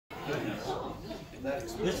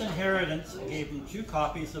goodness. This inheritance gave him 2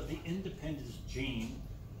 copies of the independence gene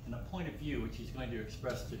and a point of view which he's going to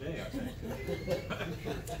express today, I think.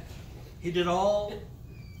 He did all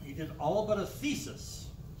but a thesis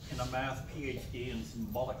in a math PhD in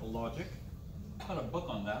symbolical logic. I've got a book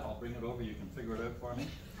on that. I'll bring it over. You can figure it out for me.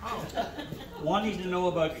 Wanting to know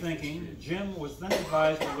about thinking, Jim was then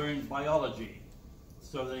advised to learn biology.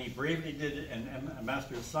 So then he bravely did a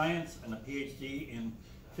Master of Science and a PhD in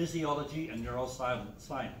Physiology and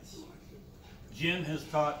Neuroscience. Jim has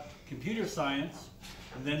taught computer science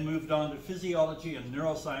and then moved on to Physiology and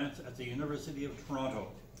Neuroscience at the University of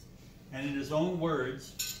Toronto. And in his own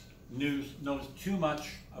words, knows too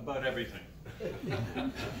much about everything.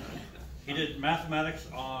 He did mathematics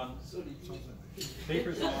on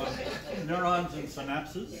papers on neurons and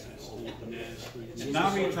synapses. And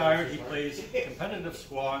now retired, he plays competitive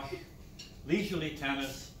squash, leisurely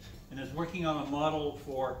tennis, and is working on a model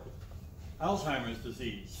for Alzheimer's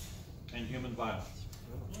disease and human violence.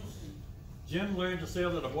 Jim learned to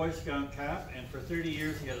sail at a Boy Scout camp, and for 30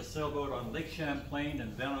 years he had a sailboat on Lake Champlain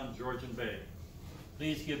and then on Georgian Bay.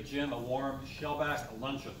 Please give Jim a warm shellback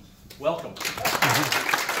luncheon. Welcome.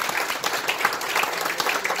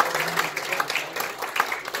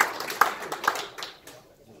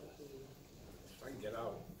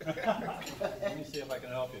 Let me see if I can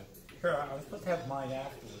help you. Sure, I was supposed to have mine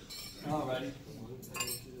afterwards. All righty.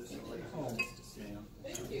 Oh,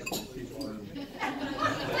 thank you.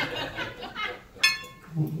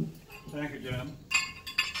 Thank you, Jim.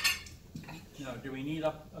 Now, do we need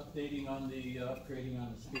updating on the upgrading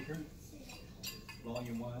on the speaker,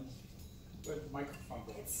 volume-wise? Where's the microphone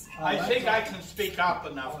goes? I think I can speak up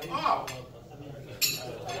enough. Oh!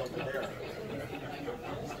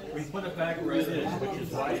 We put it back where it is, which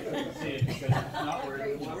is why you couldn't see it, because it's not where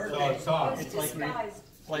it was. So it's off. It's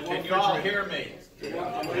like Can you all hear me?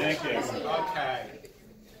 Thank you. Okay.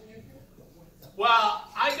 Well,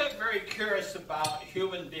 I got very curious about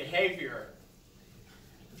human behavior,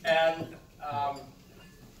 and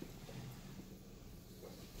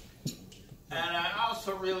I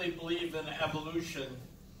also really believe in evolution,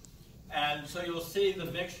 and so you'll see the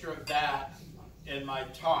mixture of that in my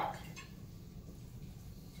talk.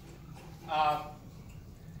 I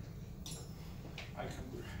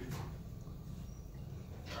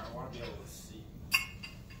want to be able to see.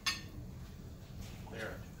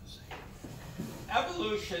 There.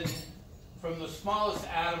 Evolution, from the smallest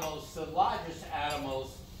animals to the largest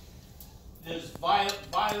animals,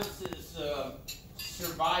 violence is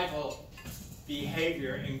survival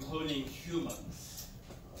behavior, including humans.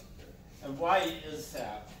 And why is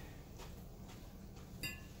that?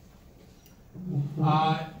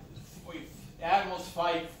 Animals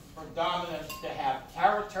fight for dominance to have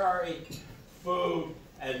territory, food,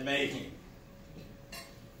 and mating.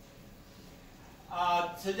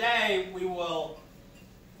 Today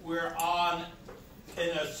we're in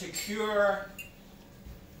a secure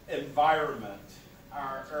environment,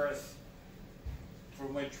 our Earth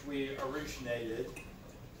from which we originated.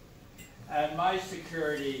 And my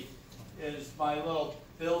security is my little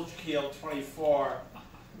bilge keel 24,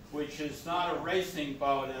 which is not a racing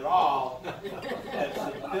boat at all. It's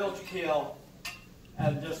a bilge keel,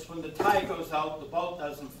 and just when the tide goes out, the boat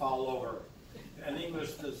doesn't fall over. An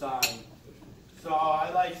English design. So I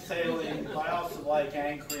like sailing, but I also like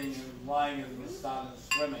anchoring and lying in the sun and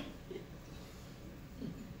swimming.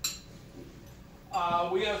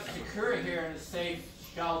 We have secure here in a safe,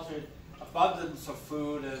 sheltered abundance of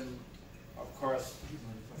food and, of course,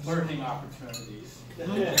 flirting opportunities.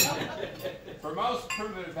 For most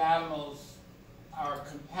primitive animals are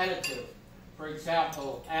competitive. For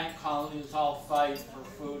example, ant colonies all fight for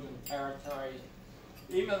food and territory.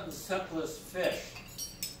 Even the simplest fish,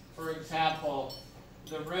 for example,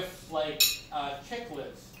 the rift flake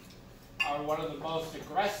cichlids are one of the most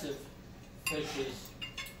aggressive fishes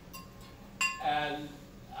and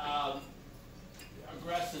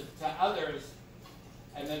aggressive to others,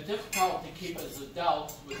 and they're difficult to keep as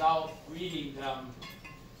adults without breeding them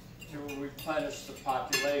to replenish the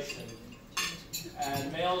population.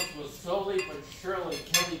 And males will slowly but surely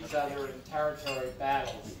kill each other in territory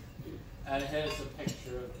battles. And here's a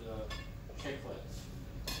picture of the cichlids.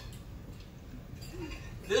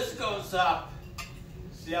 This goes up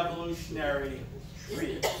the evolutionary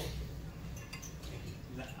tree,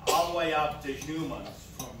 all the way up to humans,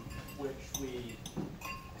 from which we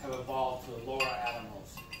have evolved to the lower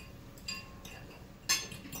animals.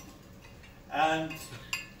 And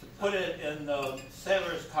to put it in the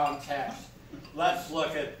sailor's context, let's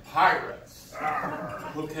look at pirates,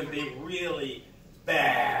 who can be really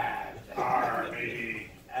bad.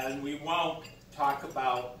 And we won't talk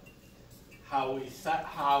about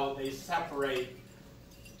how they separate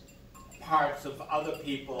parts of other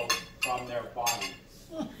people from their bodies.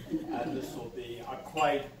 And this will be a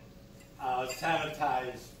quite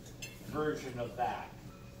sanitized version of that.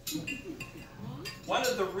 One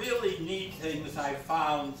of the really neat things I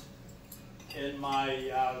found in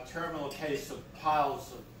my terminal case of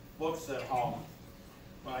piles of books at home,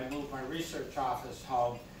 when I moved my research office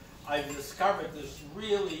home, I discovered this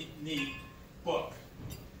really neat book,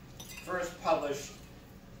 first published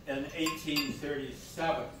in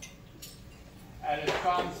 1837. And it's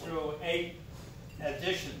gone through 8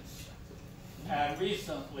 editions. And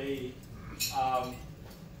recently,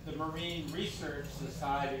 the Marine Research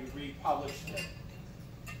Society republished it.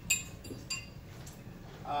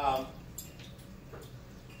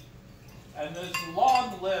 And there's a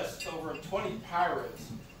long list, over 20 pirates,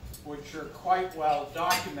 which are quite well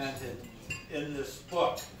documented in this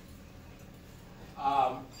book.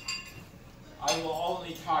 I will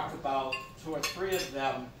only talk about 2 or 3 of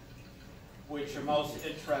them, which are most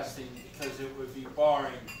interesting because it would be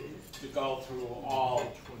boring to go through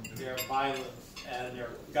all their violence and their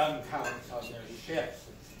gun counts on their ships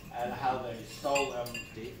and how they stole them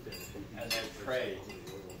and their trade.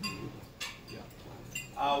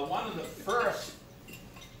 One of the first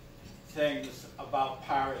things about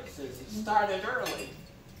pirates is it started early.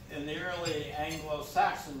 In the early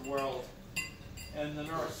Anglo-Saxon world in the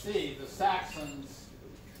North Sea, the Saxons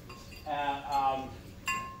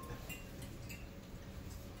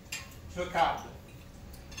took up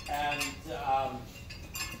and the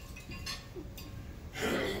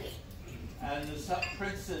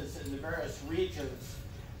princes in the various regions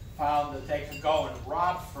found that they could go and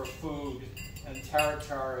rob for food and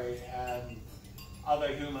territory and other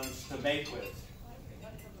humans to mate with.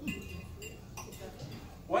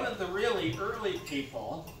 One of the really early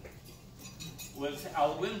people was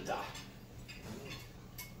Alwinda,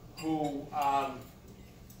 who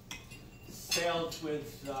sailed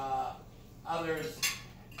with others,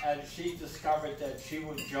 and she discovered that she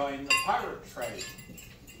would join the pirate trade.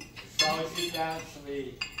 So she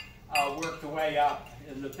actually worked her way up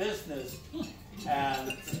in the business,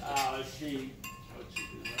 and she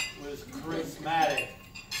was charismatic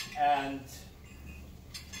and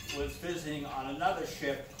was visiting on another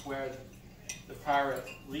ship where the pirate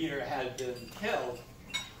leader had been killed,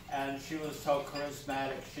 and she was so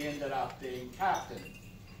charismatic she ended up being captain.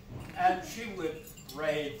 And she would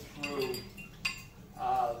raid through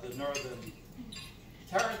the northern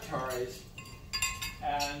territories,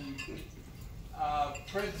 and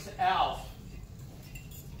Prince Alf,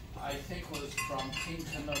 I think was from King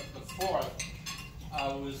Canute IV,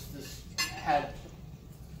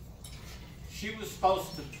 she was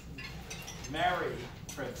supposed to marry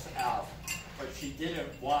Prince Alf, but she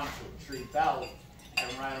didn't want to. She rebelled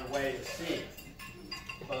and ran away to sea.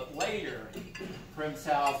 But later, Prince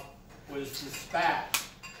Alf was dispatched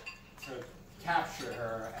to capture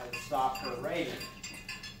her and stop her raiding.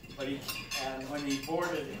 And when he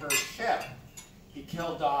boarded her ship, he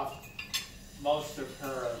killed off most of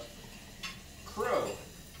her crew,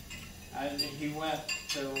 and he went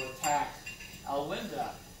to attack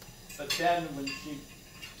Alwinda. But then when he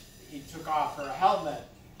took off her helmet,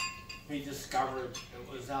 he discovered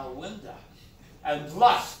it was Alwinda. And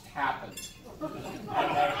lust happened. And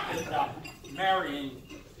they ended up marrying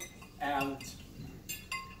and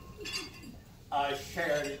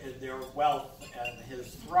shared in their wealth and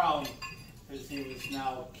his throne, because he was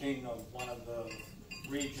now king of one of the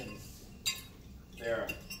regions there.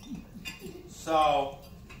 So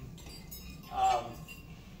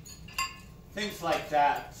things like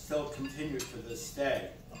that still continue to this day.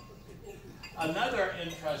 Another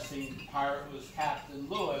interesting pirate was Captain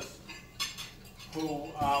Lewis, who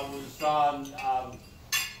was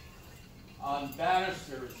on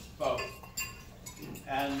Bannister's boat,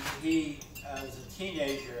 and he, as a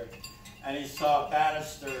teenager, and he saw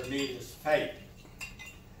Bannister meet his fate.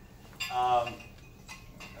 And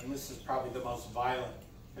this is probably the most violent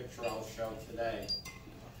picture I'll show today.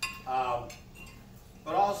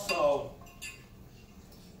 But also,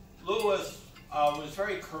 Lewis was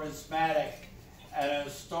very charismatic, and in a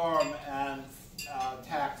storm and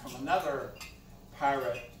attack from another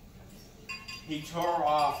pirate, he tore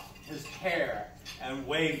off his hair and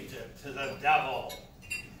waved it to the devil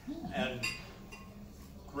in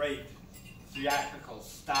great theatrical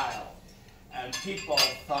style. And people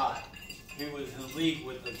thought he was in league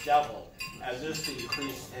with the devil, and this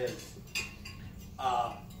increased his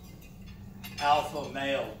alpha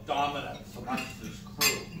male dominance amongst his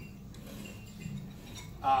crew.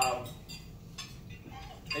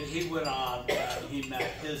 And he went on and he met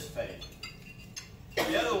his fate.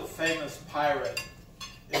 The other famous pirate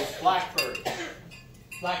is Blackbeard,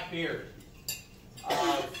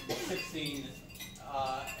 of 1680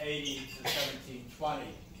 to 1720.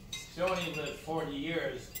 He only lived 40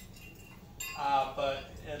 years, but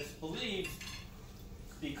it's believed,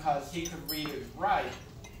 because he could read and write,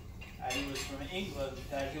 and he was from England,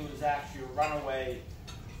 that he was actually a runaway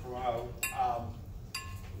from a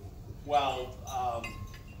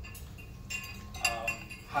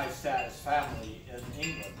high-status family in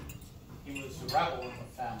England. He was a rebel in the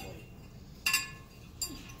family.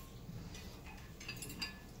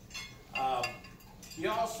 He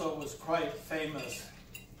also was quite famous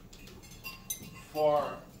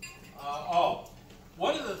for,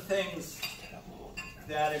 one of the things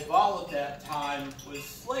that evolved at that time was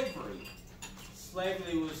slavery.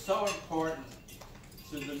 Slavery was so important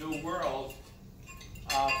to the New World,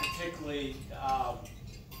 particularly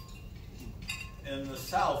in the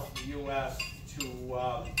South, the U.S.,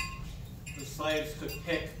 the slaves could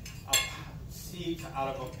pick seeds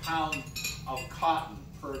out of a pound of cotton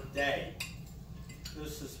per day.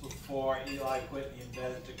 This is before Eli Whitney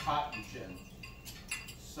invented the cotton gin.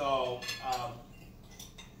 So,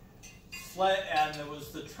 and there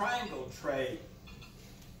was the triangle trade,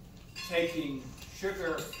 taking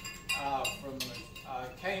sugar from the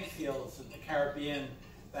cane fields in the Caribbean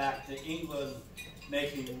back to England,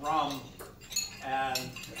 making rum, and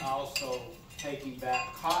also taking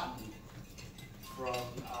back cotton from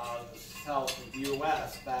the south of the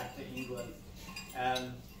U.S. back to England,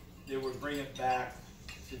 and they would bring it back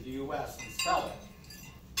to the U.S. and sell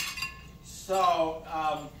it. So,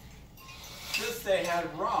 since they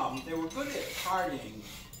had rum, they were good at partying,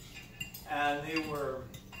 and they were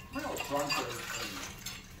real drunkards and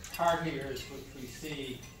partiers, which we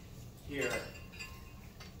see here.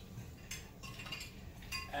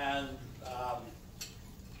 And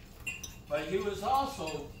but he was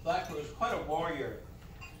also, Blackbeard was quite a warrior,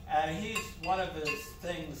 and he's one of his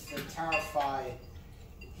things that terrify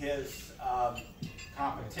his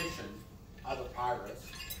competition, other pirates.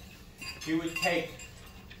 He would take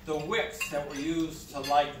the wicks that were used to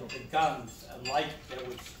light the guns and that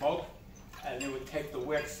would smoke, and he would take the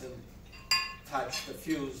wicks and touch the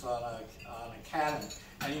fuse on a cannon,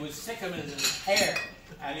 and he would stick them in his hair,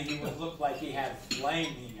 and he would look like he had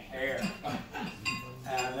flaming hair.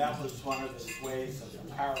 And that was one of his ways of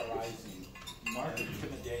paralyzing and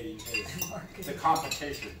intimidating the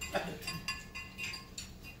competition.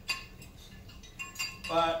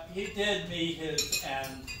 But he did meet his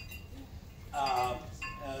end,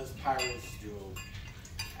 as pirates do.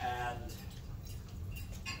 And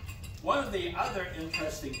one of the other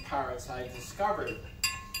interesting pirates I discovered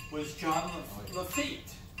was John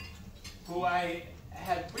Lafitte, who I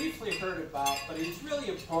had briefly heard about, but he's really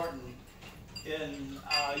important in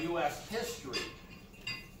U.S. history.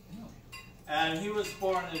 And he was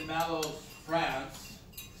born in Mallows, France,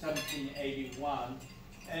 1781.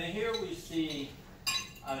 And here we see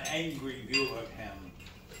an angry view of him.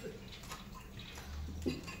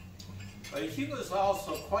 But he was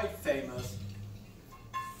also quite famous.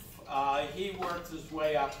 He worked his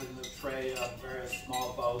way up in the trade on various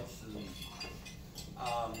small boats, and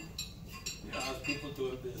as people do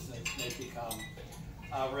in business, they become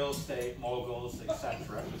real estate moguls,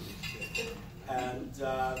 etc. And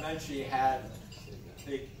eventually had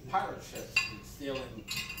big pirate ships and stealing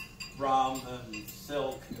rum and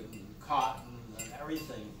silk and cotton and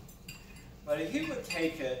everything. But he would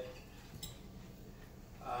take it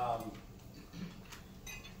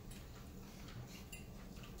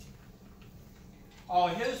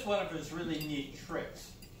here's one of his really neat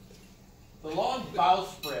tricks. The long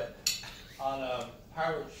bowsprit on a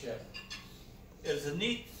pirate ship is a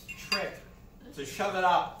neat trick to shove it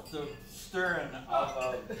up the stern of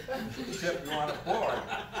a ship you want to board,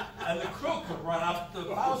 and the crew could run up the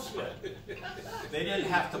bowsprit. They didn't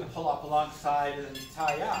have to pull up alongside and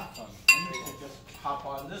tie up. They could just hop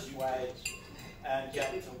on this way and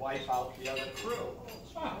get to wipe out the other crew,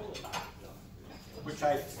 which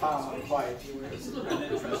I found quite an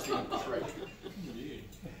interesting trick.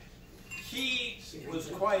 He was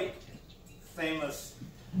quite famous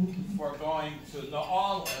for going to New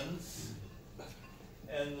Orleans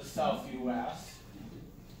in the South U.S.,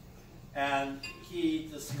 and he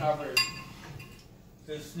discovered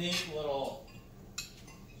this neat little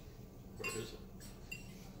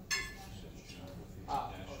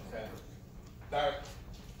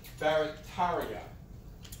barataria,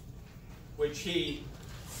 which he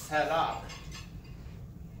set up,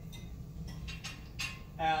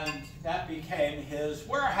 and that became his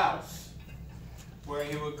warehouse, where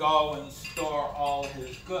he would go and store all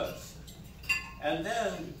his goods. And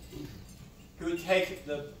then he would take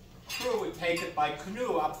the crew would take it by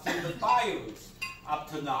canoe up through the bayous, up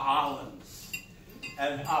to New Orleans,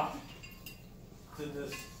 and up to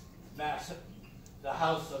this massive, the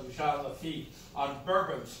house of Jean Lafitte on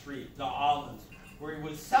Bourbon Street, New Orleans, where he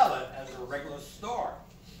would sell it as a regular store.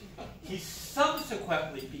 He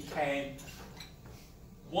subsequently became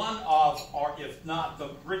one of, or if not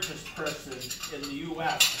the richest person in the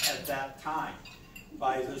U.S. at that time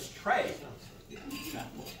by this trade.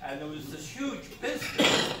 And there was this huge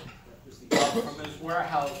business from his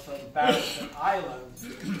warehouse on Barrington Island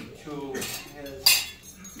to his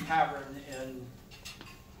tavern in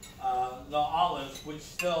New Orleans, which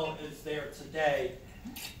still is there today.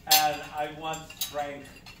 And I once tried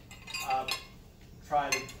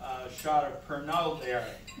a shot of Pernod there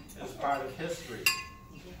as part of history.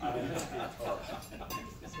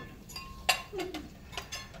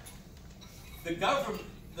 The government,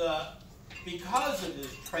 because of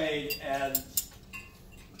his trade and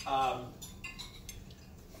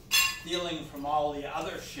stealing from all the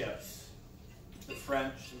other ships, the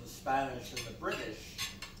French and the Spanish and the British,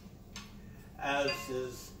 as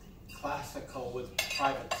is classical with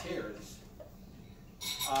privateers,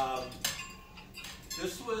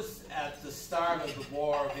 this was at the start of the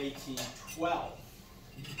War of 1812.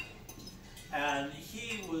 And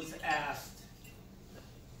he was asked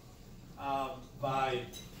by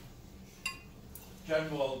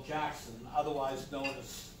General Jackson, otherwise known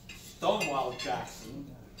as Stonewall Jackson,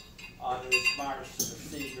 on his march to the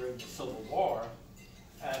sea during the Civil War,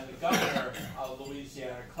 and the governor of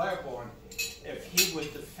Louisiana, Claiborne, if he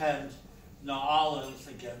would defend New Orleans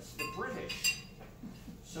against the British.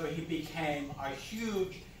 So he became a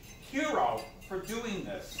huge hero for doing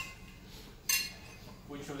this,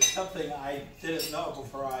 which was something I didn't know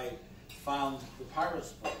before I found the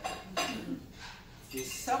Pirates book. He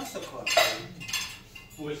subsequently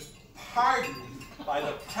was pardoned by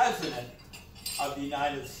the President of the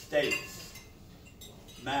United States,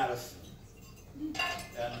 Madison,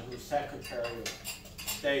 and whose Secretary of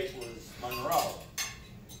State was Monroe.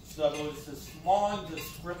 So there was this long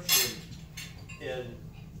description in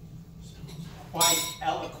quite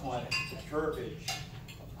eloquent verbiage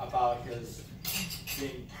about his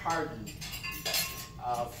being pardoned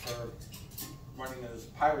for running his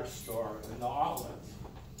pirate store in New Orleans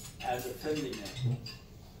and defending it.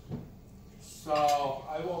 So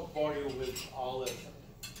I won't bore you with all this.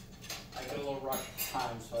 I got a little rush of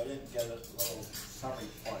time, so I didn't get a little summary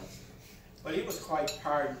points. But he was quite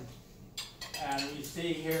pardoned, and we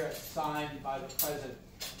see here it's signed by the President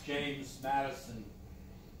James Madison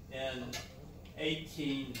in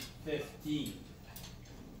 1815,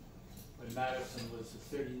 when Madison was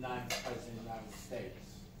the 39th President of the United States,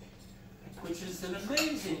 which is an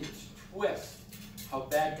amazing twist, how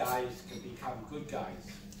bad guys can become good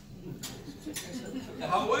guys.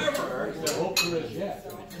 However,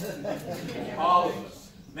 all of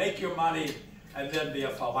us, make your money and then be a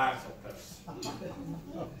philanthropist.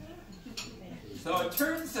 So it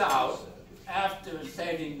turns out, after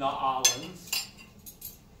saving New Orleans,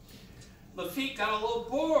 Lafitte got a little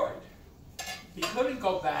bored. He couldn't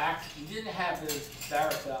go back. He didn't have his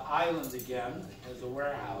Barrington Island again as a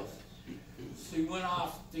warehouse. So he went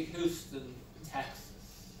off to Houston, Texas.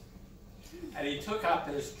 And he took up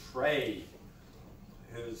his trade.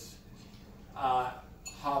 His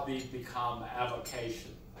hobby became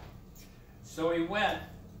avocation. So he went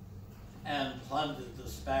and plundered the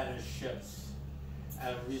Spanish ships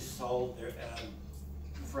and resold their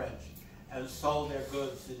French and sold their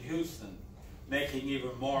goods in Houston, making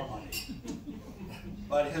even more money.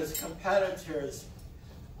 But his competitors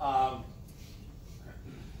had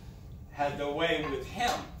their way with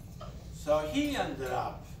him, so he ended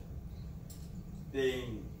up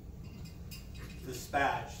being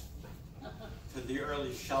dispatched to the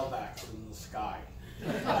early shellbacks in the sky.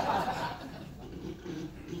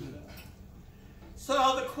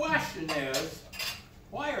 So the question is,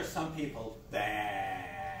 why are some people bad?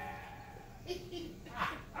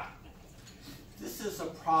 This is a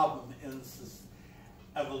problem in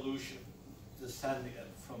evolution, descending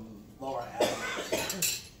from lower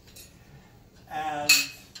animals. And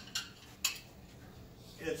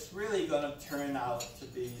it's really going to turn out to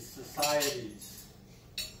be society's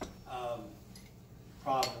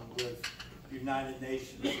problem with United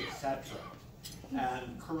Nations, etc.,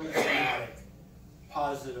 and charismatic,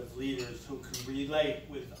 positive leaders who can relate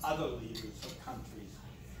with other leaders of countries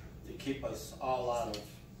to keep us all out of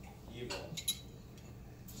evil.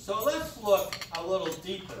 So let's look a little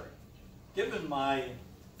deeper, given my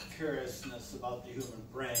curiousness about the human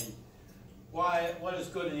brain, what is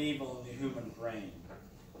good and evil in the human brain?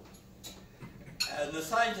 And the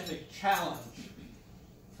scientific challenge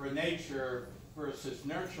for nature versus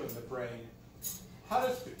nurture in the brain, how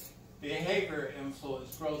does behavior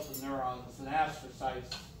influence growth of neurons and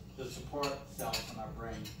astrocytes, the support cells in our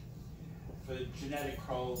brain, for genetic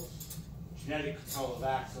control of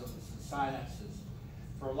axons and synapses,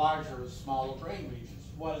 for larger or smaller brain regions?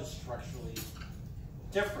 What is structurally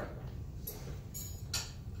different?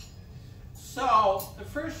 So, the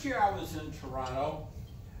first year I was in Toronto,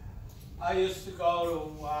 I used to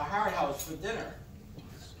go to Hard House for dinner.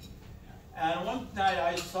 And one night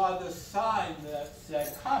I saw this sign that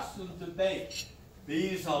said, costume debate,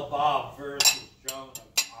 Beelzebub versus Joan of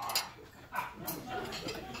Arc.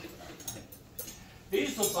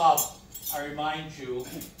 Beelzebub, I remind you,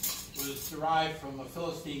 was derived from a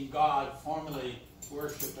Philistine god formerly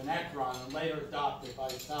worshipped in Ekron and later adopted by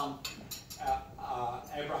some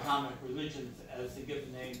Abrahamic religions as a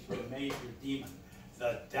given name to a major demon,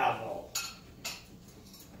 the devil.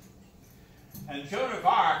 And Joan of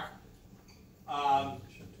Arc,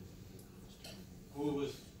 who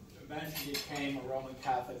eventually became a Roman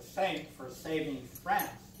Catholic saint for saving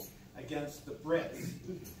France against the Brits.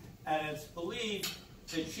 And it's believed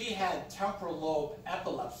that she had temporal lobe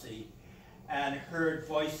epilepsy and heard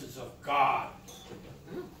voices of God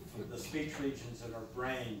from the speech regions in her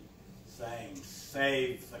brain saying,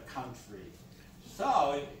 save the country.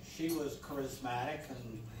 So she was charismatic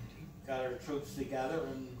and got her troops together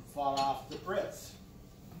and fought off the Brits.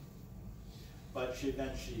 But she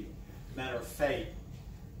eventually met her fate,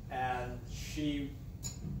 and she,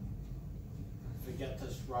 if I get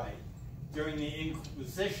this right, during the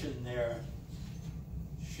Inquisition there,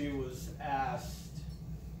 she was asked,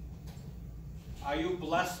 are you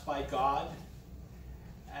blessed by God?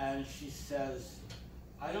 And she says,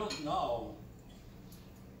 I don't know,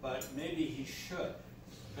 but maybe he should,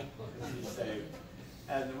 she said.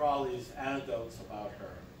 And there are all these anecdotes about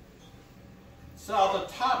her. So the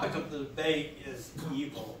topic of the debate is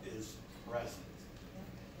evil is present.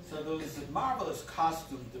 So there was a marvelous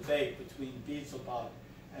costume debate between Beelzebub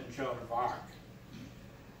and Joan of Arc,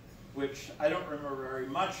 which I don't remember very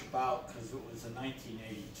much about because it was in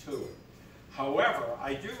 1982. However,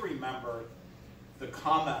 I do remember the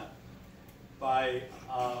comment by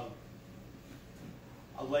a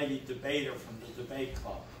lady debater from the debate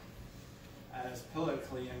club. And it's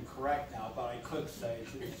politically incorrect now, but I could say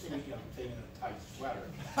she was a sweet young thing in a tight sweater,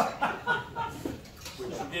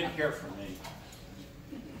 which you did hear from me.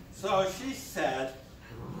 So she said,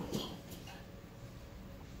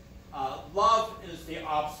 love is the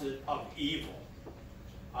opposite of evil.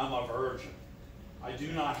 I'm a virgin. I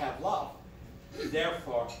do not have love.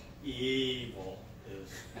 Therefore, evil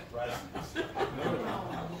is present.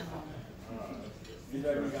 You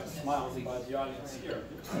never got smiles by the audience here.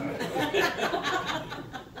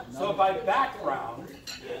 So by background,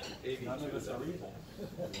 None of us are evil.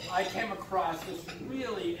 I came across this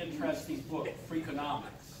really interesting book, Freakonomics.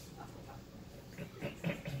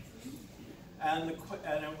 And it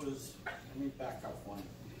was, let me back up one.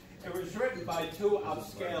 It was written by two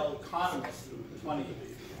upscale economists,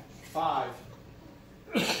 25.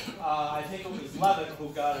 I think it was Levitt who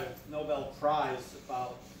got a Nobel Prize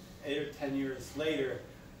about 8 or 10 years later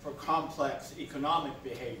for complex economic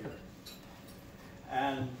behavior.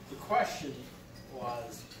 And the question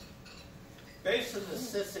was, based on the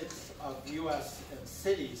statistics of U.S. and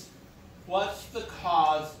cities, what's the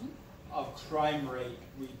cause of crime rate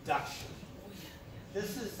reduction?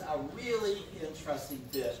 This is a really interesting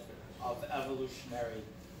bit of evolutionary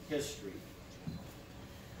history.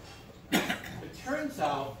 It turns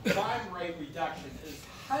out crime rate reduction is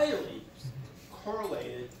highly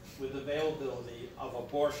correlated with availability of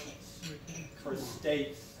abortions for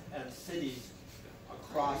states and cities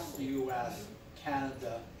across the U.S.,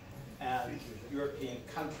 Canada, and European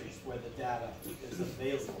countries where the data is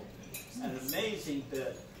available. An amazing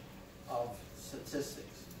bit of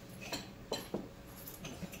statistics.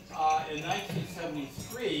 In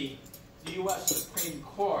 1973, the U.S. Supreme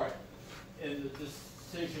Court, in the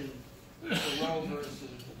decision for Roe versus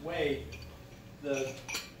Wade, the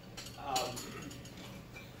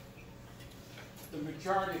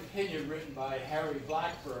majority opinion written by Harry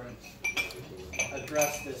Blackburn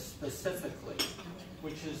addressed this specifically,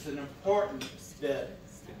 which is an important bit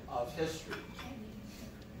of history.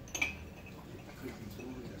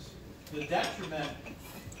 The detriment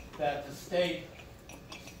that the state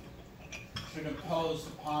should impose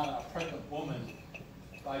upon a pregnant woman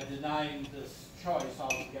by denying this choice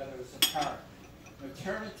altogether is apparent.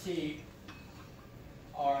 Maternity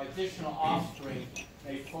or additional offspring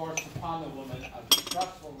may force upon the woman a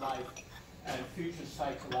distressful life, and future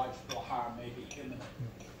psychological harm may be imminent.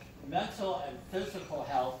 Mental and physical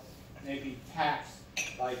health may be taxed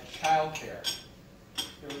like childcare.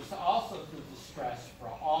 There was also the distress for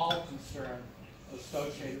all concerned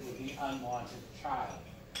associated with the unwanted child.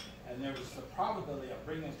 And there was the probability of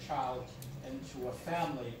bringing a child into a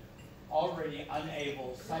family already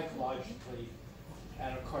unable psychologically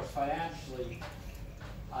and, of course, financially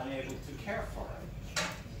unable to care for it.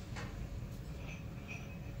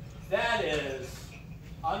 That is,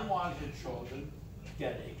 unwanted children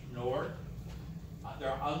get ignored,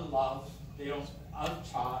 they're unloved, they don't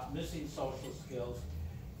untaught, missing social skills,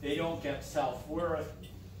 they don't get self-worth,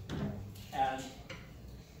 and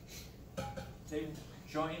they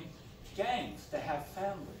join gangs to have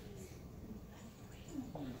family.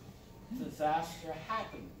 Disaster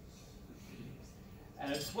happens.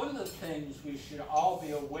 And it's one of the things we should all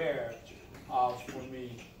be aware of when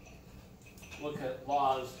we look at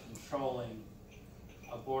laws controlling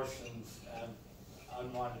abortions and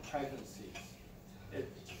unwanted pregnancies.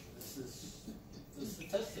 This is the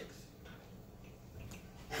statistics.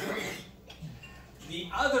 The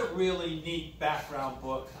other really neat background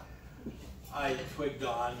book I twigged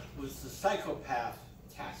on was the psychopath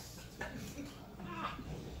test.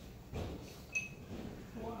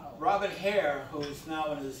 Robert Hare, who's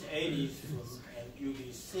now in his 80s at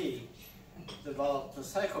UBC, developed the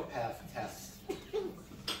psychopath test.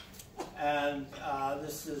 And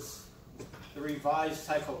this is the revised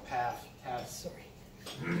psychopath test.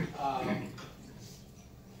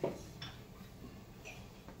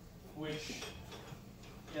 Which,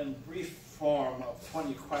 in brief form of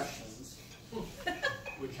 20 questions,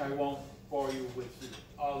 which I won't bore you with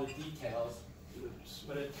all the details,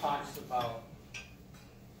 but it talks about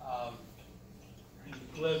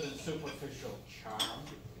glib and superficial charm,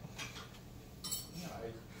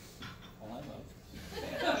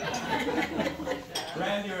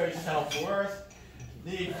 grandeur, self-worth,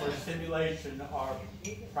 need for stimulation or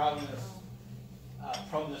proneness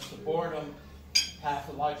to boredom,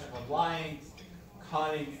 pathological lying,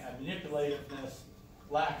 conning and manipulativeness,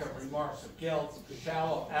 lack of remorse or guilt,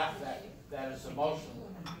 shallow affect, that is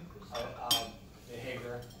emotional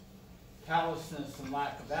behavior, callousness and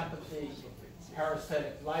lack of empathy,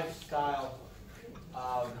 parasitic lifestyle,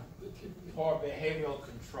 poor behavioral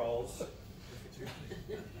controls,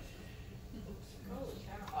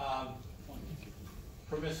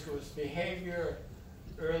 promiscuous behavior,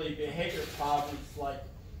 early behavior problems like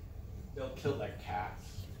they'll kill their cats,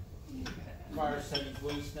 prior setting,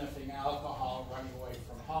 glue sniffing, alcohol, running away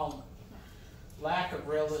from home, lack of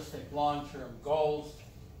realistic long-term goals,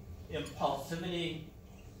 impulsivity,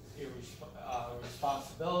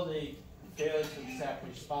 responsibility, failure to accept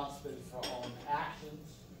responsibility for own actions,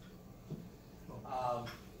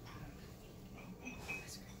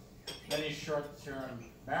 many short-term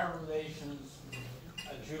marital relations,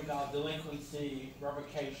 juvenile delinquency,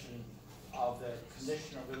 revocation of the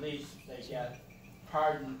conditional release. They get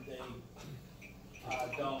pardoned, they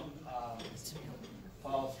don't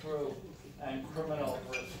follow through, and criminal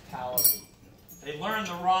versatility. They learn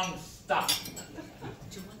the wrong stuff.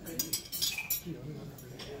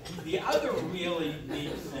 The other really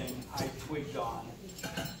neat thing I twigged on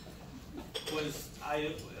was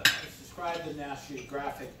I subscribed to National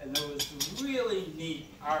Geographic, and there was a really neat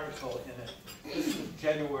article in it. This was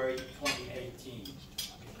January 2018.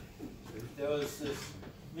 There was this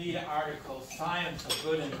neat article, Science of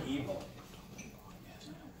Good and Evil,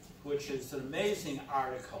 which is an amazing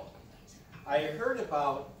article. I heard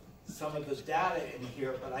about some of the data in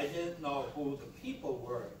here, but I didn't know who the people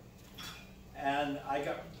were. And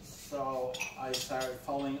so I started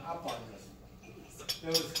following up on this.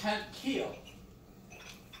 There was Kent Keel,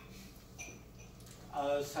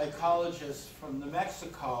 a psychologist from New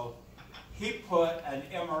Mexico. He put an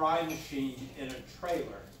MRI machine in a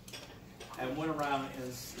trailer and went around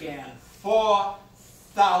and scanned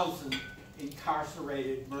 4,000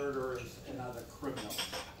 incarcerated murderers and other criminals.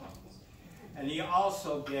 And he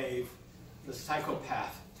also gave the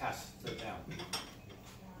psychopath test to them.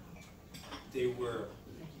 They were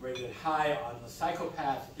rated high on the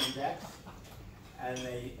psychopath index, and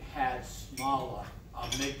they had smaller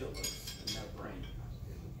amygdalas in their brain.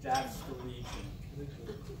 That's the region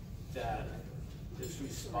that is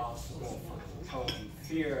responsible for controlling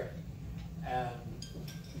fear and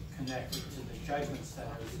connected to the judgment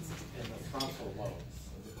centers in the frontal lobes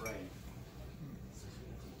of the brain.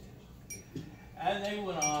 And they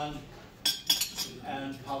went on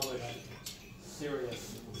and published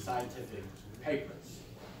serious scientific papers,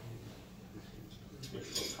 which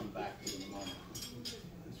we'll come back to in a moment.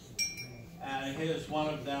 And here's one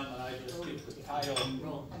of them, and I just give the title,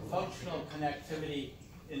 Functional Connectivity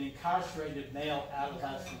in Incarcerated Male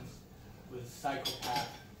Adolescents with Psychopath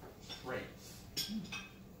brains.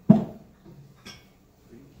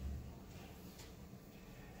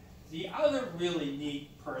 The other really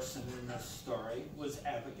neat person in this story was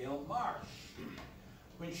Abigail Marsh.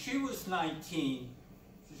 When she was 19,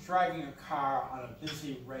 she was driving a car on a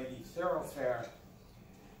busy, rainy thoroughfare,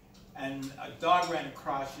 and a dog ran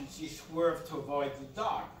across, and she swerved to avoid the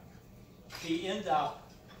dog. She ended up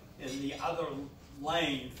in the other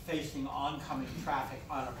lane facing oncoming traffic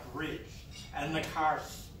on a bridge, and the car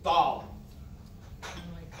stalled.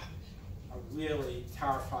 A really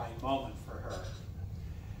terrifying moment for her.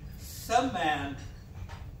 Some man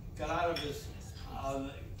got out of his,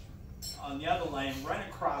 on the other lane, ran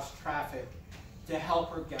across traffic to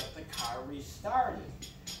help her get the car restarted,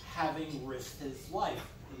 having risked his life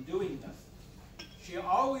in doing this. She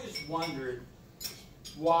always wondered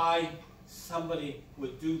why somebody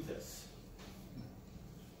would do this.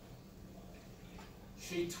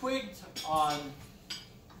 She twigged on,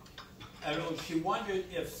 and she wondered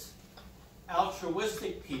if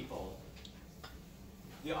altruistic people,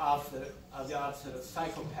 the opposite of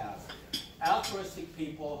psychopaths, altruistic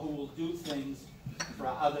people who will do things for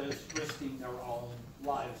others, risking their own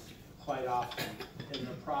lives quite often in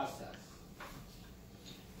the process.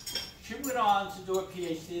 She went on to do a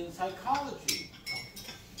PhD in psychology,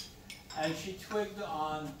 and she twigged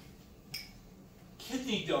on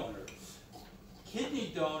kidney donors.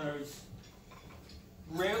 Kidney donors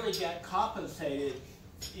rarely get compensated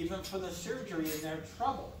even for the surgery in their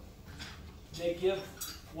trouble. They give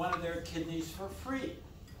one of their kidneys for free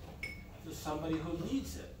to somebody who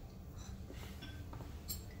needs it.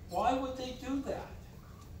 Why would they do that?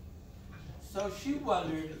 So she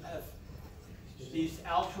wondered if these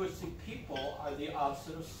altruistic people are the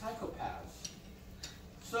opposite of psychopaths.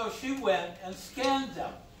 So she went and scanned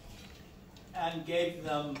them and gave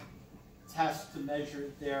them tests to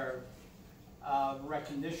measure their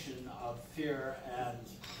recognition of fear and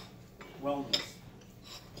wellness.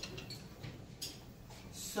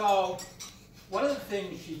 So one of the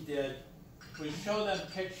things she did was show them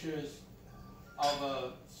pictures of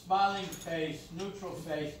a smiling face, neutral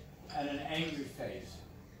face, and an angry face,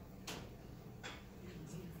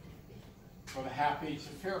 from happy to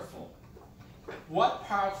fearful. What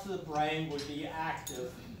parts of the brain would be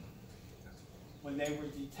active when they were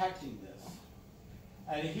detecting this?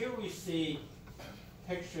 And here we see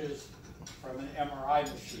pictures from an MRI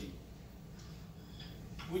machine.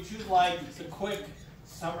 Would you like a quick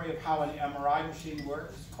summary of how an MRI machine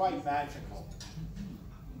works? It's quite magical.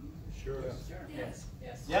 Sure. Yes.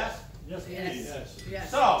 Yes? Yes. Yes.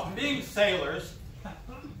 Yes. So, being sailors,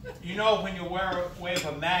 you know when you wave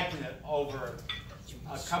a magnet over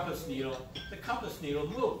a compass needle, the compass needle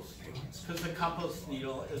moves, because the compass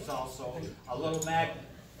needle is also a little magnet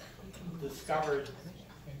discovered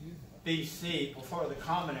BC, before the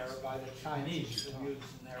Common Era, by the Chinese who used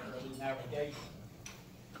in their early navigation.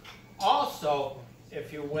 Also,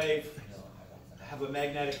 if you have a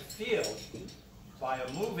magnetic field by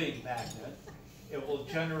a moving magnet, it will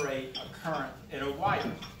generate a current in a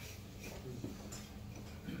wire.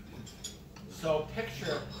 So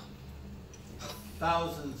picture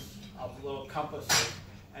thousands of little compasses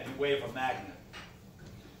and you wave a magnet.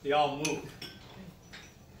 They all move.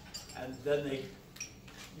 And then they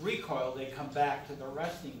recoil, they come back to the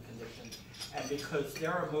resting condition. And because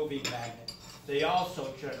they're a moving magnet, they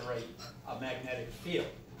also generate a magnetic field.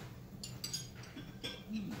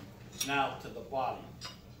 Now to the body.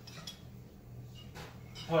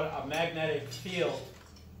 Put a magnetic field,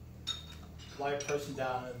 lie a person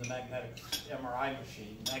down in the magnetic MRI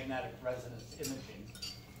machine, magnetic resonance imaging.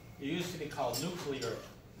 It used to be called nuclear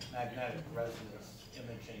magnetic resonance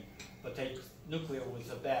imaging, but nuclear was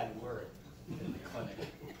a bad word in the clinic.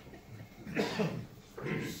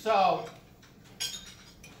 So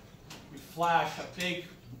we flash a big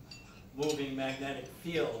moving magnetic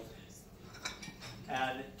field,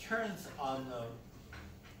 and it turns on the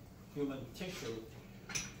human tissue.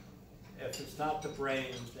 If it's not the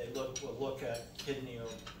brain, we'll look at kidney or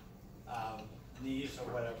knees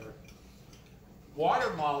or whatever.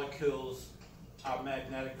 Water molecules are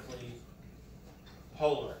magnetically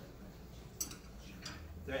polar.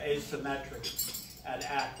 They're asymmetric and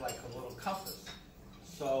act like a little compass.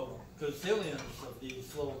 So gazillions of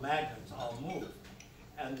these little magnets all move,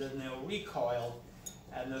 and then they'll recoil,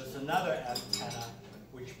 and there's another antenna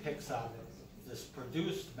which picks up this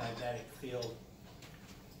produced magnetic field,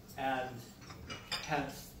 and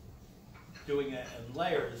hence, doing it in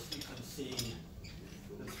layers, you can see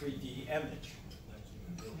the 3D image.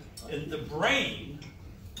 In the brain,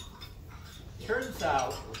 turns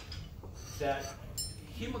out that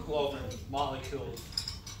hemoglobin molecules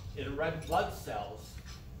in red blood cells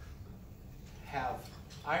have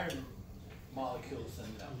iron molecules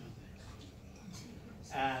in them.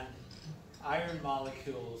 And iron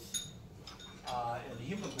molecules in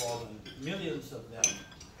hemoglobin, millions of them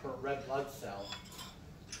per red blood cell,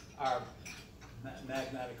 are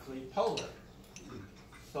magnetically polar.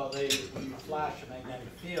 So when you flash a magnetic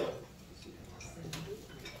field,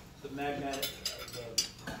 the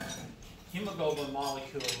hemoglobin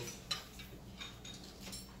molecules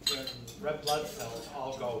in red blood cells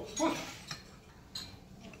all go whoosh,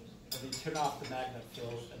 and they turn off the magnetic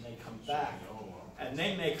field and they come back, and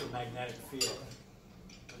they make a magnetic field.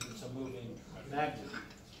 It's a moving magnet.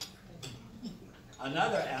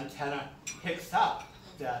 Another antenna picks up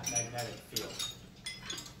that magnetic field.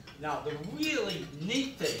 Now, the really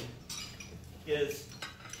neat thing is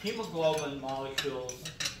hemoglobin molecules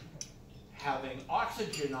having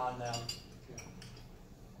oxygen on them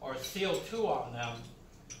or CO2 on them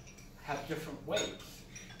have different weights.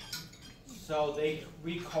 So they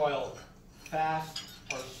recoil fast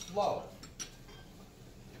or slow.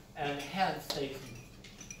 And hence, they can,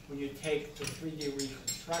 when you take the 3D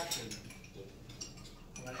reconstruction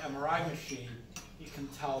from an MRI machine, you can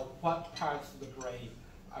tell what parts of the brain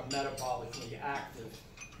are metabolically active,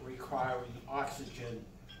 requiring oxygen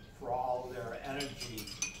for all their energy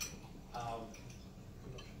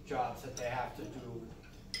jobs that they have to do,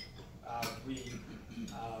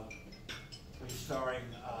 restoring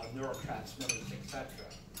neurotransmitters, etc.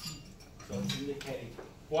 So it's indicating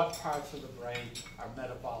what parts of the brain are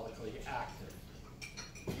metabolically active.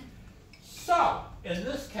 So, in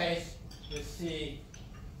this case, you see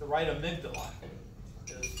the right amygdala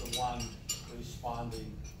is the one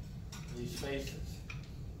responding to these phases.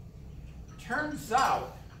 Turns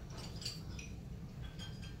out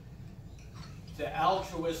the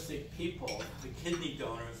altruistic people, the kidney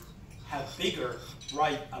donors, have bigger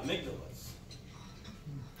right amygdalas.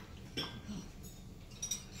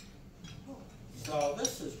 So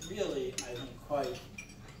this is really, I think, quite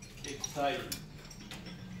exciting.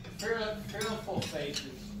 Fearful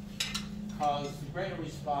phases cause greater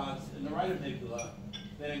response in the right amygdala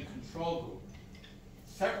than in control group.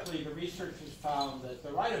 Separately, the researchers found that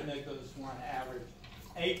the right amygdalas were on average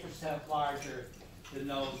 8% larger than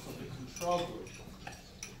those of the control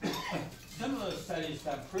group. Similar studies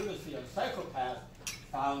done previously on psychopaths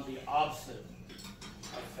found the opposite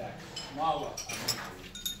effect, smaller amygdala.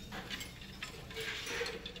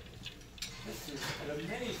 This is an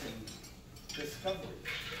amazing discovery.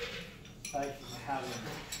 Like having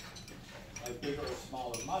like bigger or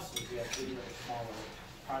smaller muscles, you have bigger or smaller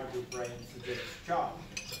part of your brain to do its job.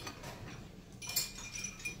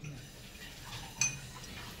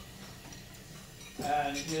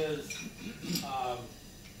 And here's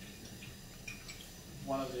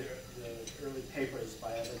one of the early papers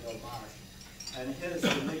by Abigail Marsh. And here's the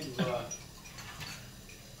amygdala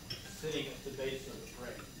sitting at the base of the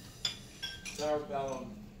brain. Cerebellum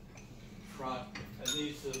front, and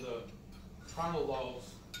these are the frontal lobes,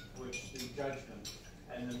 which do judgment,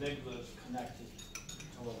 and the amygdala is connected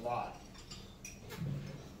to a lot.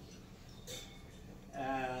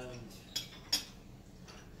 And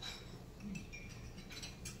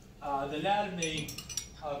the anatomy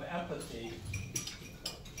of empathy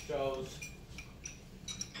shows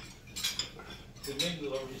the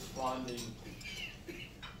amygdala responding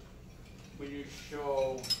when you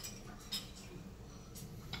show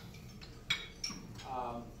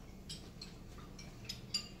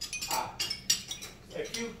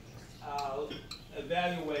if you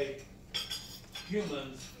evaluate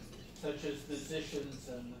humans, such as physicians,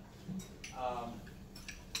 and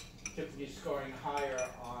typically scoring higher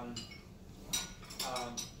on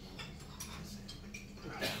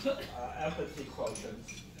empathy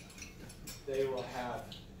quotients, they will have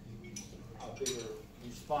a bigger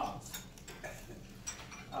response.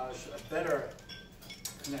 A better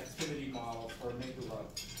connectivity model for amygdala.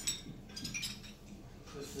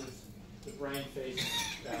 This is the brain facing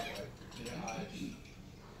that way. The eyes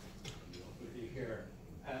would be here.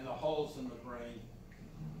 And the holes in the brain,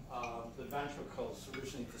 the ventricles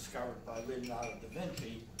originally discovered by Leonardo da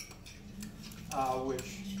Vinci, which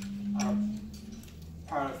are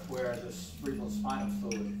part of where the cerebral spinal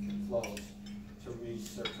fluid flows to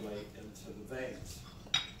recirculate into the veins.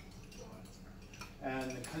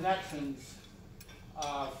 And the connections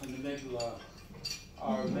from the amygdala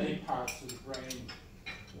are many parts of the brain,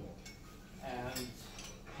 and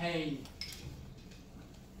pain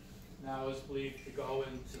now is believed to go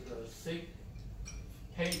into the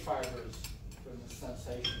pain fibers from the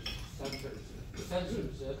sensation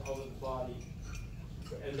sensors that over the body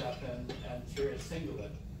end up in anterior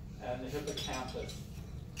cingulate, and the hippocampus,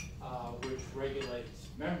 which regulates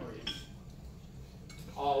memories,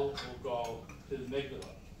 all will go to the amygdala.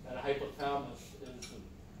 And the hypothalamus is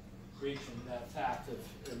a region that's active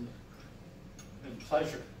in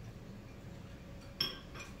pleasure.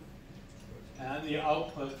 And the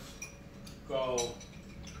outputs go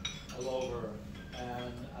all over,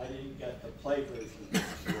 and I didn't get the play version of this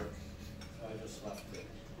work, so I just left it.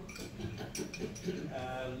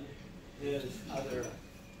 And here's other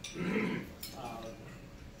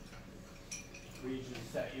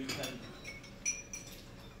regions that you can,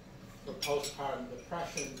 for postpartum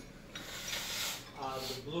depression,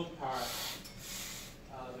 the blue part,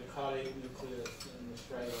 the caudate nucleus and the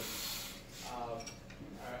striatum, are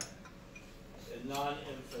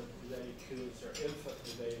non-infant related cues or infant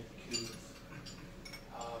related cues.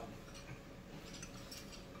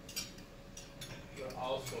 Will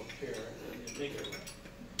also appear in the amygdala.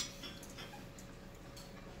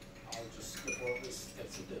 I'll just skip over this, it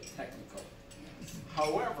gets a bit technical.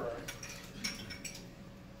 However,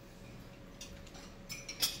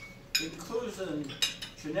 includes in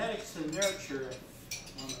genetics and nurture.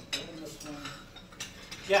 This one.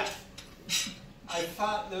 Yes, I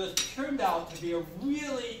thought there turned out to be a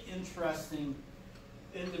really interesting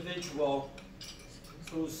individual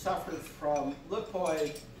who suffered from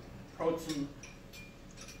lipoid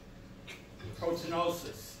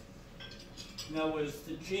proteinosis. In other words,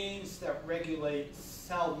 the genes that regulate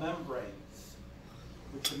cell membranes,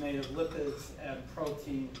 which are made of lipids and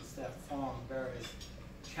proteins that form various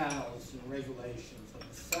channels and regulations of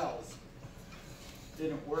the cells,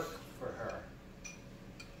 didn't work for her.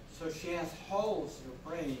 So she has holes in her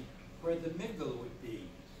brain where the amygdala would be.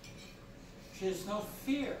 She has no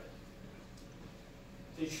fear.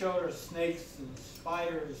 They showed her snakes and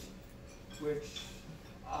spiders, which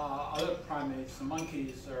other primates, the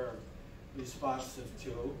monkeys, are responsive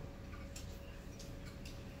to.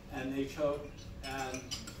 And they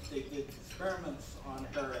did experiments on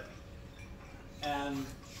her and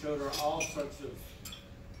showed her all sorts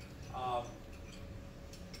of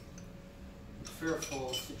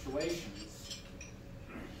fearful situations.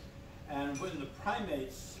 And when the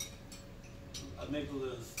primates'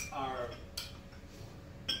 amygdalas are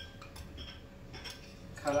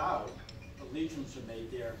cut out, the lesions are made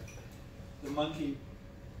there, the monkey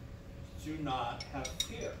do not have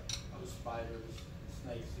fear of spiders,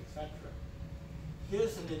 snakes, etc.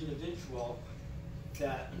 Here's an individual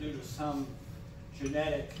that, due to some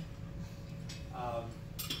genetic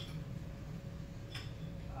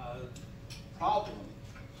problem,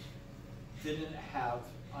 didn't have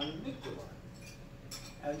an amygdala.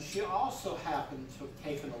 And she also happened to have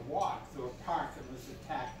taken a walk through a park and was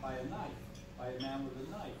attacked by a knife, by a man with a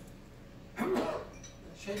knife.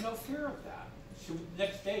 She had no fear of that.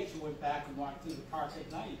 Next day she went back and walked through the park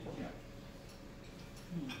at night again.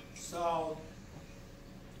 So,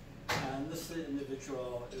 and this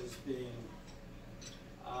individual is being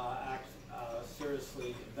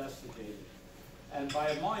seriously investigated. And by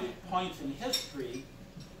a point in history,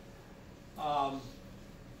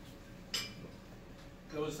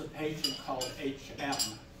 there was a patient called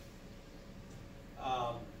H.M.,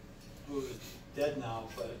 who is dead now,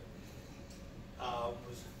 but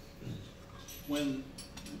was when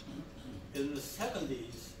in the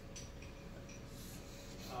 70s,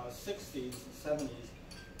 60s and 70s,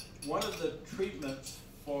 one of the treatments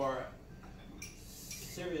for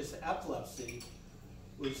serious epilepsy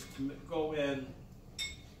was to go in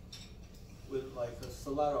with like a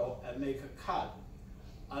stiletto and make a cut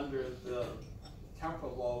under the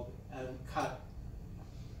temporal lobe and cut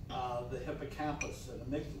the hippocampus and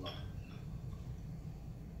amygdala.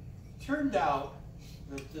 Turned out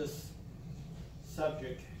that this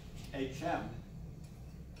subject, HM,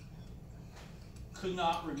 could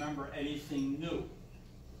not remember anything new.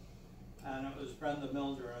 And it was Brenda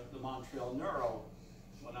Milner at the Montreal Neuro,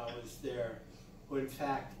 when I was there, who in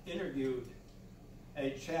fact interviewed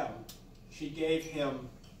HM. She gave him,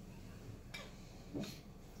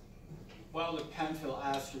 well, the Penfield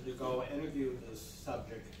asked her to go interview this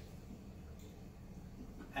subject,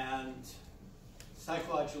 and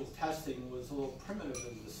psychological testing was a little primitive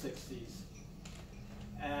in the 60s,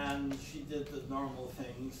 and she did the normal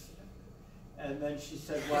things, and then she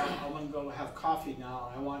said, well, I'm going to go have coffee now,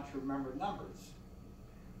 and I want you to remember numbers.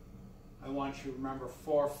 I want you to remember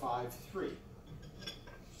 4, 5, 3.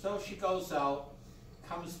 So she goes out,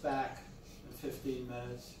 comes back in 15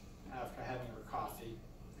 minutes after having her coffee,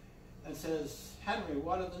 and says, Henry,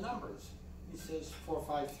 what are the numbers? He says, 4,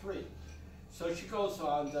 5, 3. So she goes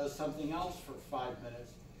on, does something else for 5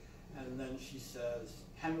 minutes, and then she says,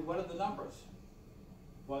 Henry, what are the numbers?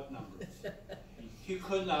 What numbers? He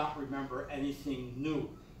could not remember anything new.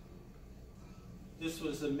 This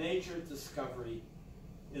was a major discovery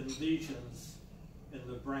in lesions in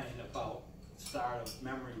the brain about the start of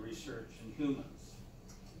memory research in humans.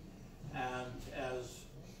 And as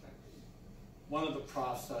one of the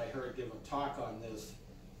profs that I heard give a talk on this,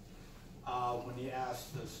 when he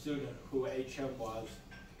asked the student who HM was,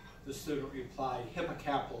 the student replied,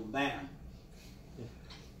 hippocampal man,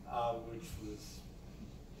 which was,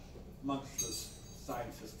 amongst the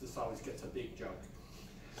scientists, this always gets a big joke.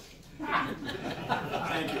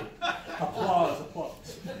 Thank you. Applause,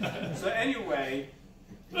 applause. So anyway,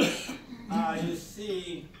 you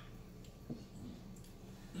see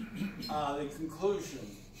the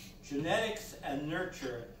conclusion. Genetics and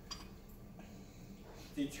nurture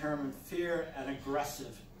determine fear and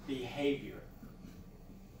aggressive behavior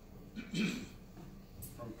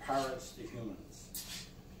from parrots to humans.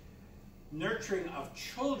 Nurturing of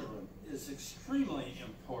children is extremely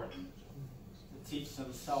important to teach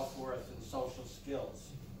them self-worth and social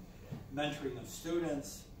skills. Mentoring of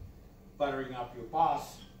students, buttering up your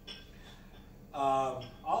boss, all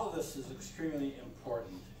of this is extremely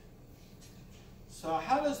important. So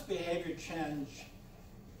how does behavior change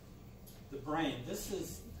the brain? This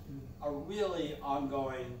is a really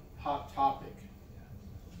ongoing hot topic.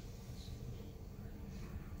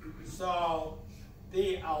 So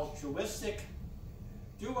be altruistic,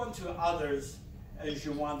 do unto others as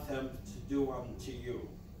you want them to do unto you.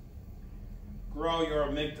 Grow your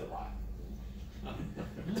amygdala.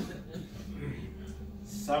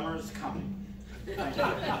 Summer's coming. Thank you.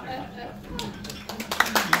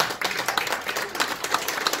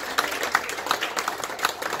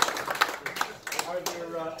 Are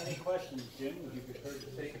there any questions, Jim? Would you be prepared to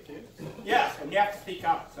take a few? Yes, and you have to speak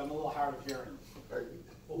up, so I'm a little hard of hearing.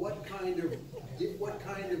 What kind of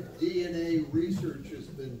DNA research has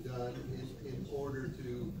been done in order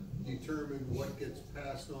to determine what gets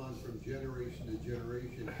passed on from generation to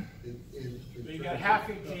generation? So you got half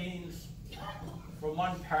your genes from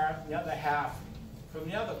one parent, the other half from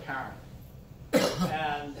the other parent.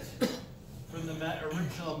 And from the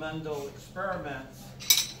original Mendel experiments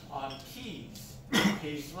on peas,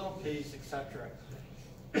 little peas, etc.,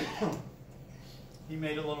 he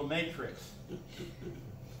made a little matrix.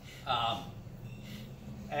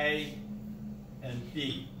 A and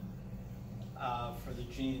B for the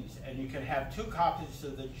genes, and you can have two copies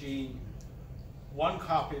of the gene, one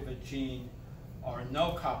copy of a gene, or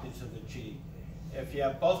no copies of the gene. If you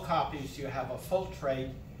have both copies, you have a full trait.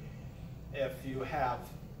 If you have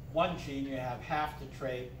one gene, you have half the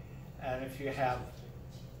trait, and if you have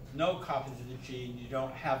no copies of the gene, you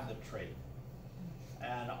don't have the trait.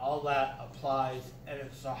 And all that applies, and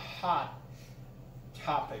it's a hot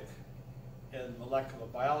topic in molecular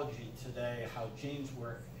biology today, how genes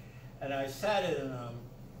work. And I said it in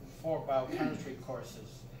 4 biochemistry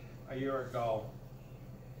courses a year ago.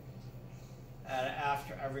 And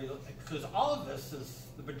after every, because all of this is,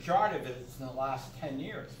 the majority of it is in the last 10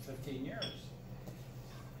 years, 15 years.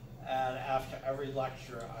 And after every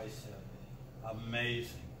lecture I said,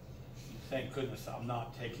 amazing. Thank goodness I'm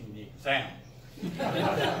not taking the exam.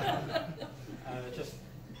 And it just,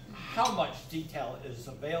 how much detail is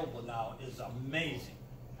available now is amazing.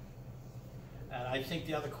 And I think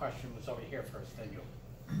the other question was over here first, then you.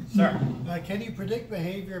 Sir? Can you predict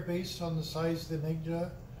behavior based on the size of the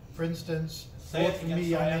amygdala? For instance, Say it for again,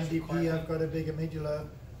 me, so I I'm answer NDP, correctly. I've got a big amygdala.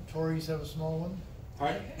 Tories have a small one.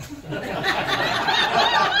 Pardon?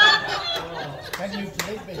 Can you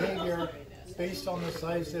predict behavior based on the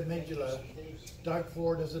size of the amygdala? Doug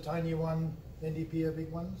Ford has a tiny one, NDP have big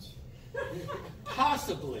ones?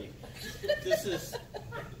 Possibly. This is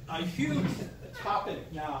a huge topic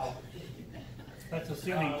now. That's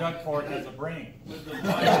assuming Doug Ford has a brain. With the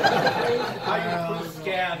how you could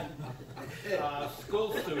scan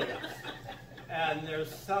school students. And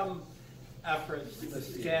there's some efforts to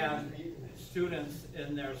scan students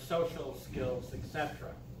in their social skills,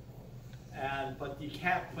 etc. But you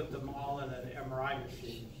can't put them all in an MRI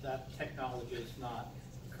machine. That technology is not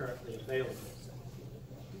currently available.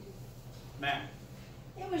 Ma'am.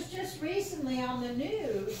 It was just recently on the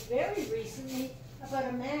news, very recently, about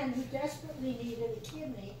a man who desperately needed a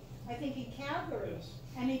kidney, I think in Calgary. Yes.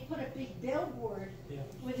 And he put a big billboard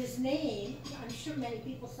with his name, I'm sure many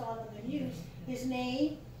people saw it on the news, his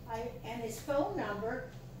name and his phone number.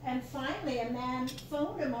 And finally a man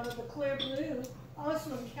phoned him out of the clear blue,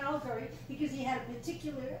 also in Calgary, because he had a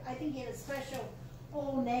particular, I think he had a special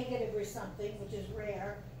O negative or something, which is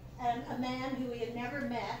rare. And a man who he had never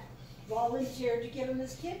met volunteered to give him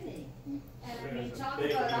his kidney. And I mean, talk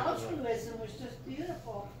about altruism was just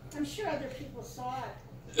beautiful. I'm sure other people saw it.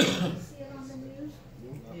 Did you see it on the news?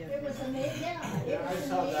 Yeah. It was amazing. Yeah, it Yeah, I was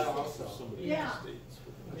saw that amazing. also. Yeah.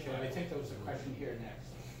 Okay, I think there was a question here next.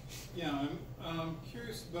 Yeah, I'm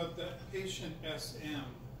curious about that patient SM.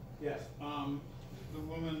 Yes. The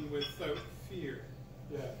woman without fear.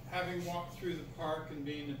 Yeah. Having walked through the park and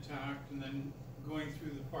being attacked and then going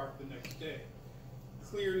through the park the next day.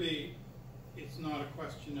 Clearly, it's not a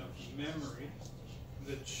question of memory,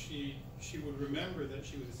 that she would remember that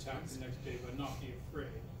she was attacked the next day but not be afraid.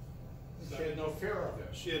 She had no fear of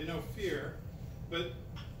it. She had no fear, but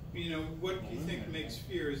what do you think makes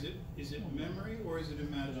fear? Is it memory or is it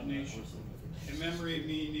imagination? And memory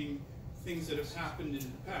meaning things that have happened in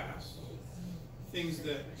the past, things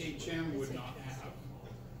that HM would not have,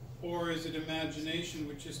 or is it imagination,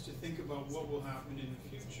 which is to think about what will happen in the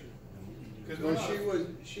future? Well,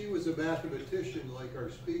 she was a mathematician like our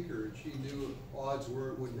speaker, and she knew odds were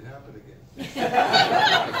it wouldn't happen again.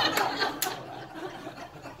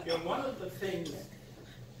 One of the things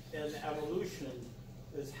in evolution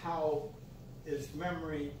is how is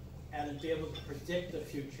memory and to be able to predict the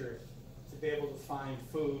future, to be able to find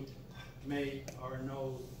food, mate, or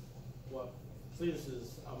know what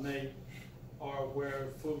pleases a mate, or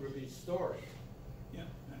where food would be stored. Yeah.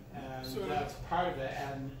 And So that's part of it.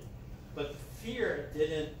 But fear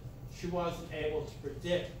she wasn't able to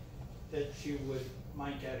predict that she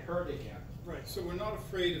might get hurt again. Right, so we're not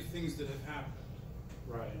afraid of things that have happened.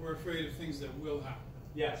 Right. We're afraid of things that will happen.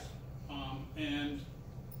 Yes. And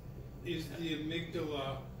is the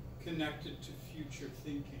amygdala connected to future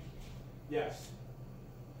thinking? Yes.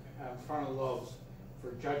 Frontal lobes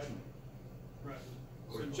for judgment. Right.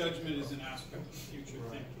 So judgment is an aspect of future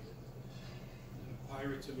thinking. And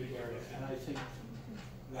pirates of the And I think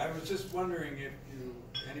I was just wondering if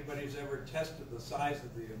anybody's ever tested the size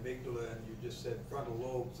of the amygdala, and you just said frontal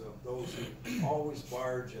lobes of those who always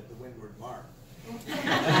barge at the windward mark.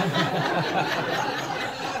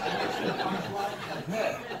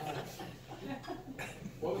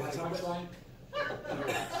 What was the punchline?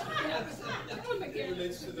 It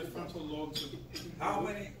relates to the frontal lobes of How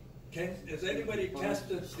many? Has anybody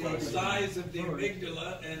tested the size of the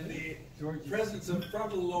amygdala and the presence of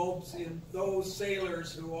frontal lobes in those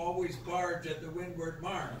sailors who always barge at the windward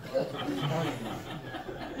mark?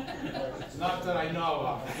 Not that I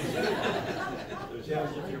know of.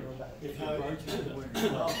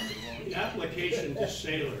 The application to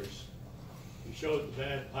sailors, you showed the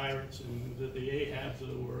bad pirates and the Ahabs of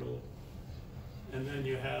the world, and then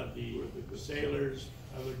you have the sailors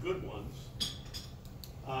are the good ones,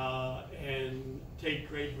 and take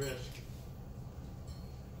great risk.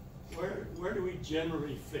 Where do we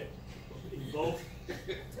generally fit? In both?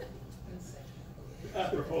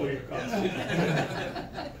 Apropos your comment.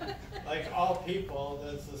 Like all people,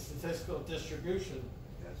 there's a statistical distribution,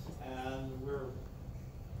 and we're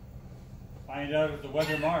Find out if the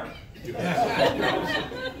weather mark. You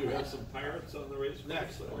have some pirates on the race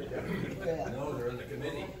next. No, they're in the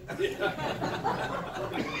committee.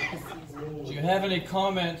 Do you have any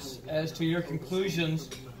comments as to your conclusions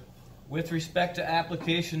with respect to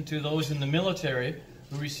application to those in the military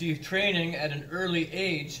who receive training at an early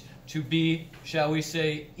age to be, shall we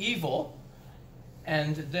say, evil,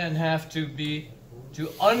 and then have to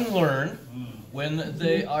unlearn when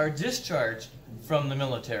they are discharged from the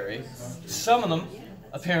military? Some of them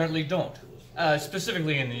apparently don't,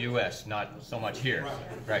 specifically in the U.S., not so much here,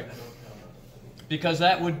 right? Because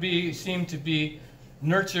that would seem to be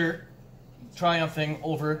nurture triumphing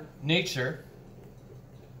over nature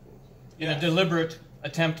in a deliberate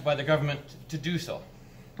attempt by the government to do so.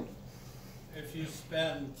 if you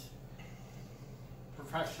spend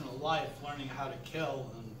professional life learning how to kill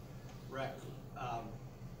and wreak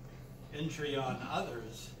injury on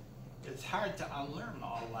others, it's hard to unlearn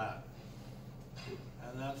all that.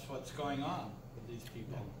 And that's what's going on with these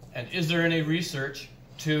people. And is there any research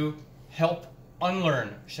to help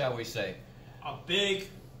unlearn, shall we say? A big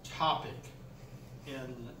topic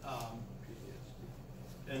in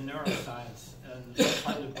neuroscience and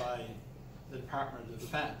funded by the Department of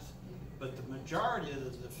Defense. But the majority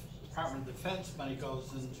of the Department of Defense money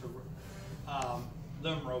goes into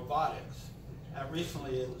limb robotics.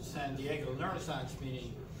 Recently in the San Diego Neuroscience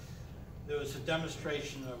meeting, there was a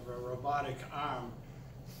demonstration of a robotic arm,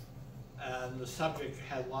 and the subject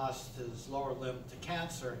had lost his lower limb to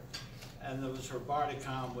cancer, and there was a robotic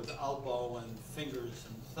arm with elbow and fingers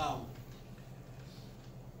and thumb,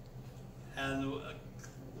 and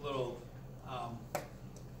little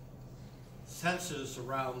sensors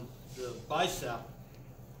around the bicep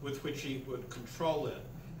with which he would control it.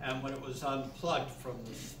 And when it was unplugged from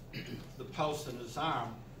the post in his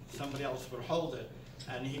arm, somebody else would hold it,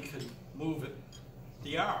 and he could move it,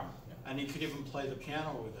 the arm, and he could even play the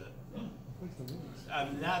piano with it. I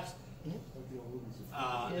mean,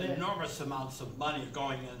 enormous amounts of money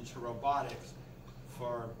going into robotics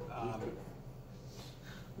for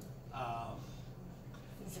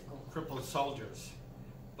crippled soldiers,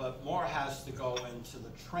 but more has to go into the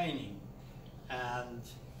training, and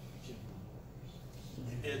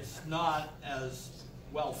it's not as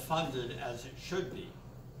well funded as it should be.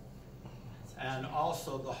 And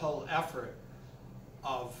also the whole effort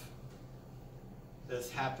of this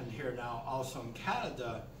happened here now also in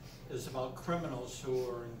Canada is about criminals who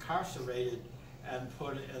are incarcerated and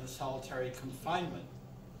put in solitary confinement,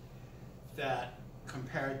 that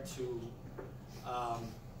compared to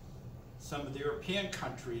some of the European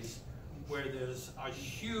countries where there's a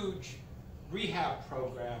huge rehab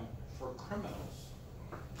program for criminals.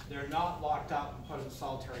 They're not locked up and put in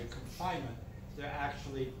solitary confinement. They're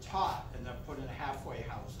actually taught and they're put in halfway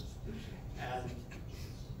houses. And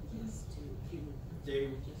they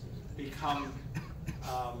become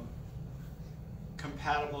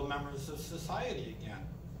compatible members of society again.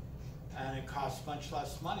 And it costs much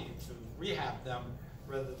less money to rehab them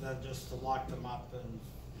rather than just to lock them up and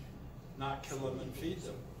not kill them and feed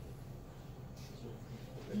them.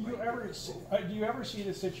 Do you ever see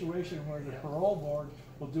the situation where the parole board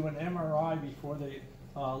will do an MRI before they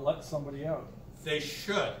let somebody out? They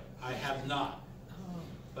should. I have not.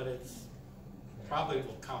 But it's probably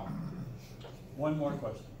will come. One more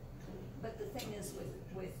question. But the thing is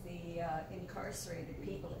with the incarcerated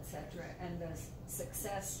people, etc., and the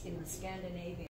success in the Scandinavian